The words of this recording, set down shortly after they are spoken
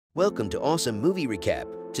Welcome to Awesome Movie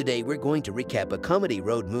Recap. Today we're going to recap a comedy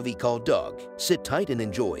road movie called Dog. Sit tight and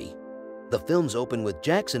enjoy. The films open with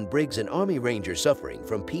Jackson Briggs, an Army Ranger suffering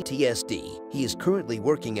from PTSD. He is currently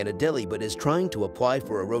working at a deli but is trying to apply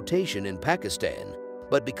for a rotation in Pakistan.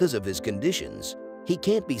 But because of his conditions, he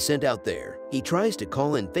can't be sent out there. He tries to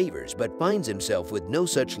call in favors but finds himself with no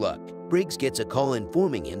such luck. Briggs gets a call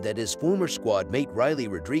informing him that his former squad mate Riley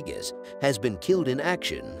Rodriguez has been killed in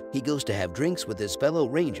action. He goes to have drinks with his fellow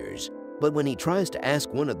Rangers, but when he tries to ask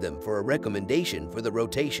one of them for a recommendation for the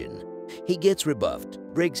rotation, he gets rebuffed.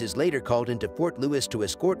 Briggs is later called into Fort Lewis to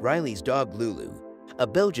escort Riley's dog Lulu, a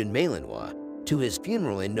Belgian Malinois, to his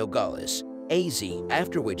funeral in Nogales, AZ,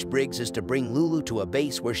 after which Briggs is to bring Lulu to a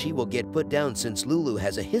base where she will get put down since Lulu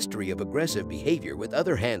has a history of aggressive behavior with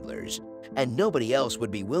other handlers, and nobody else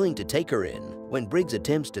would be willing to take her in. When Briggs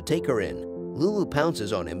attempts to take her in, Lulu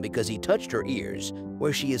pounces on him because he touched her ears,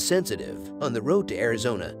 where she is sensitive. On the road to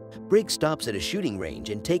Arizona, Briggs stops at a shooting range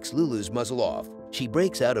and takes Lulu's muzzle off. She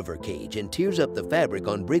breaks out of her cage and tears up the fabric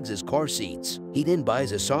on Briggs's car seats. He then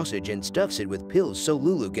buys a sausage and stuffs it with pills so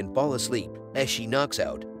Lulu can fall asleep. As she knocks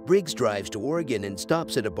out, Briggs drives to Oregon and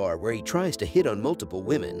stops at a bar where he tries to hit on multiple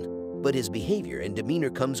women, but his behavior and demeanor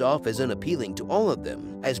comes off as unappealing to all of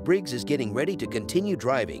them. As Briggs is getting ready to continue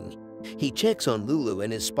driving, he checks on Lulu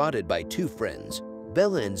and is spotted by two friends,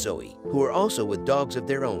 Bella and Zoe, who are also with dogs of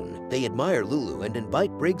their own. They admire Lulu and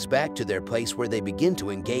invite Briggs back to their place where they begin to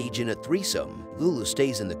engage in a threesome. Lulu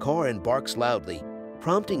stays in the car and barks loudly,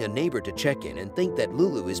 prompting a neighbor to check in and think that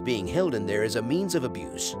Lulu is being held in there as a means of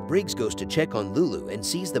abuse. Briggs goes to check on Lulu and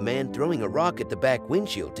sees the man throwing a rock at the back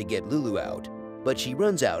windshield to get Lulu out, but she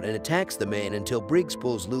runs out and attacks the man until Briggs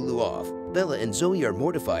pulls Lulu off. Bella and Zoe are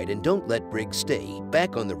mortified and don't let Briggs stay.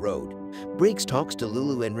 Back on the road, Briggs talks to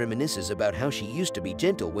Lulu and reminisces about how she used to be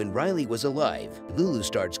gentle when Riley was alive. Lulu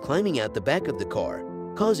starts climbing out the back of the car,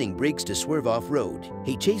 causing Briggs to swerve off-road.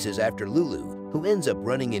 He chases after Lulu, who ends up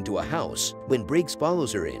running into a house. When Briggs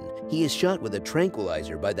follows her in, he is shot with a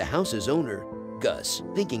tranquilizer by the house's owner, Gus.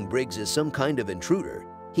 Thinking Briggs is some kind of intruder,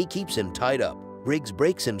 he keeps him tied up. Briggs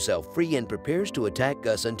breaks himself free and prepares to attack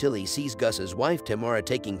Gus until he sees Gus's wife Tamara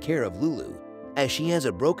taking care of Lulu. As she has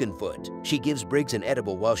a broken foot, she gives Briggs an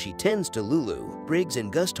edible while she tends to Lulu. Briggs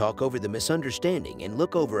and Gus talk over the misunderstanding and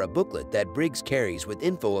look over a booklet that Briggs carries with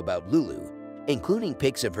info about Lulu, including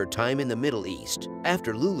pics of her time in the Middle East.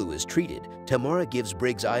 After Lulu is treated, Tamara gives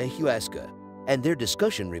Briggs ayahuasca, and their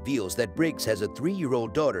discussion reveals that Briggs has a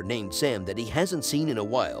 3-year-old daughter named Sam that he hasn't seen in a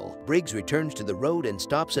while. Briggs returns to the road and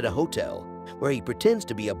stops at a hotel, where he pretends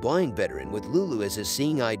to be a blind veteran with Lulu as his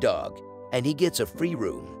seeing eye dog, and he gets a free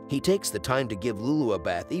room. He takes the time to give Lulu a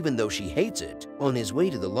bath even though she hates it. On his way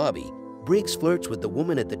to the lobby, Briggs flirts with the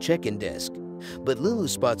woman at the check-in desk, but Lulu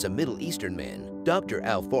spots a Middle Eastern man, Dr.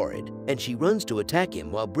 Al-Farid, and she runs to attack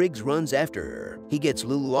him while Briggs runs after her. He gets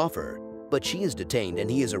Lulu off her, but she is detained and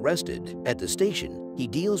he is arrested. At the station, he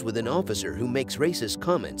deals with an officer who makes racist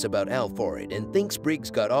comments about Al-Farid and thinks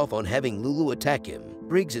Briggs got off on having Lulu attack him.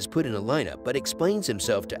 Briggs is put in a lineup but explains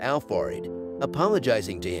himself to Al-Farid,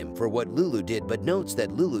 apologizing to him for what Lulu did, but notes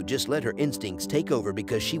that Lulu just let her instincts take over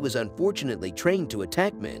because she was unfortunately trained to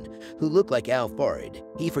attack men who look like Al-Farid.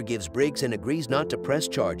 He forgives Briggs and agrees not to press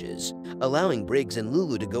charges, allowing Briggs and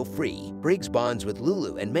Lulu to go free. Briggs bonds with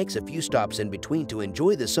Lulu and makes a few stops in between to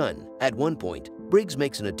enjoy the sun. At one point, Briggs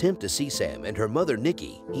makes an attempt to see Sam and her mother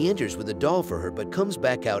Nikki. He enters with a doll for her but comes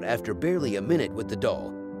back out after barely a minute with the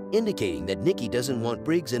doll, indicating that Nikki doesn't want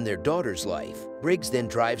Briggs in their daughter's life. Briggs then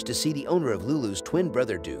drives to see the owner of Lulu's twin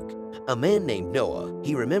brother Duke, a man named Noah.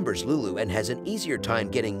 He remembers Lulu and has an easier time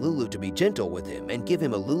getting Lulu to be gentle with him and give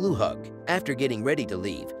him a Lulu hug. After getting ready to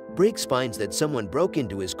leave, Briggs finds that someone broke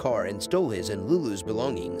into his car and stole his and Lulu's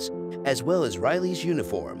belongings, as well as Riley's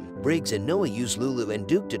uniform. Briggs and Noah use Lulu and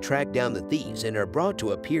Duke to track down the thieves and are brought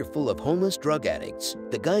to a pier full of homeless drug addicts.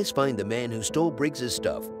 The guys find the man who stole Briggs's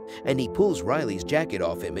stuff, and he pulls Riley's jacket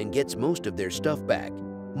off him and gets most of their stuff back,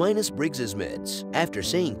 minus Briggs's meds. After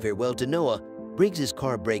saying farewell to Noah, Briggs's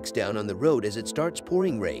car breaks down on the road as it starts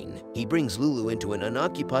pouring rain. He brings Lulu into an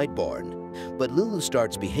unoccupied barn, but Lulu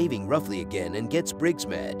starts behaving roughly again and gets Briggs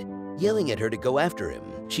mad, yelling at her to go after him.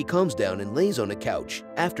 She calms down and lays on a couch.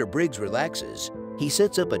 After Briggs relaxes, he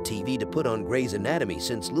sets up a TV to put on Grey's Anatomy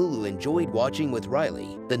since Lulu enjoyed watching with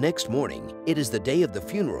Riley. The next morning, it is the day of the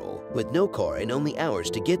funeral. With no car and only hours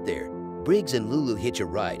to get there, Briggs and Lulu hitch a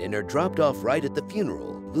ride and are dropped off right at the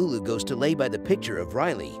funeral. Lulu goes to lay by the picture of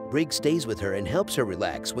Riley. Briggs stays with her and helps her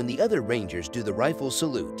relax when the other Rangers do the rifle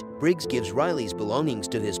salute. Briggs gives Riley's belongings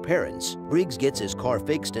to his parents. Briggs gets his car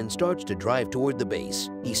fixed and starts to drive toward the base.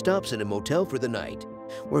 He stops at a motel for the night,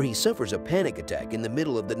 where he suffers a panic attack in the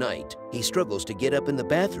middle of the night. He struggles to get up in the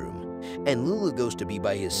bathroom, and Lulu goes to be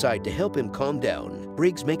by his side to help him calm down.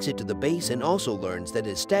 Briggs makes it to the base and also learns that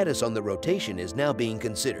his status on the rotation is now being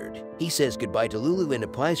considered. He says goodbye to Lulu and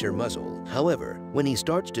applies her muzzle. However, when he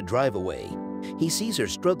starts to drive away, he sees her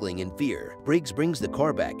struggling in fear. Briggs brings the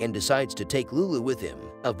car back and decides to take Lulu with him.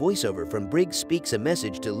 A voiceover from Briggs speaks a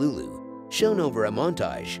message to Lulu. Shown over a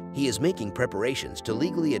montage, he is making preparations to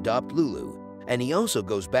legally adopt Lulu, and he also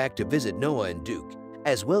goes back to visit Noah and Duke,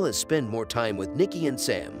 as well as spend more time with Nikki and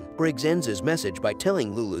Sam. Briggs ends his message by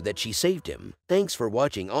telling Lulu that she saved him. Thanks for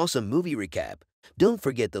watching Awesome Movie Recap. Don't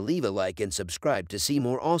forget to leave a like and subscribe to see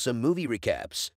more awesome movie recaps.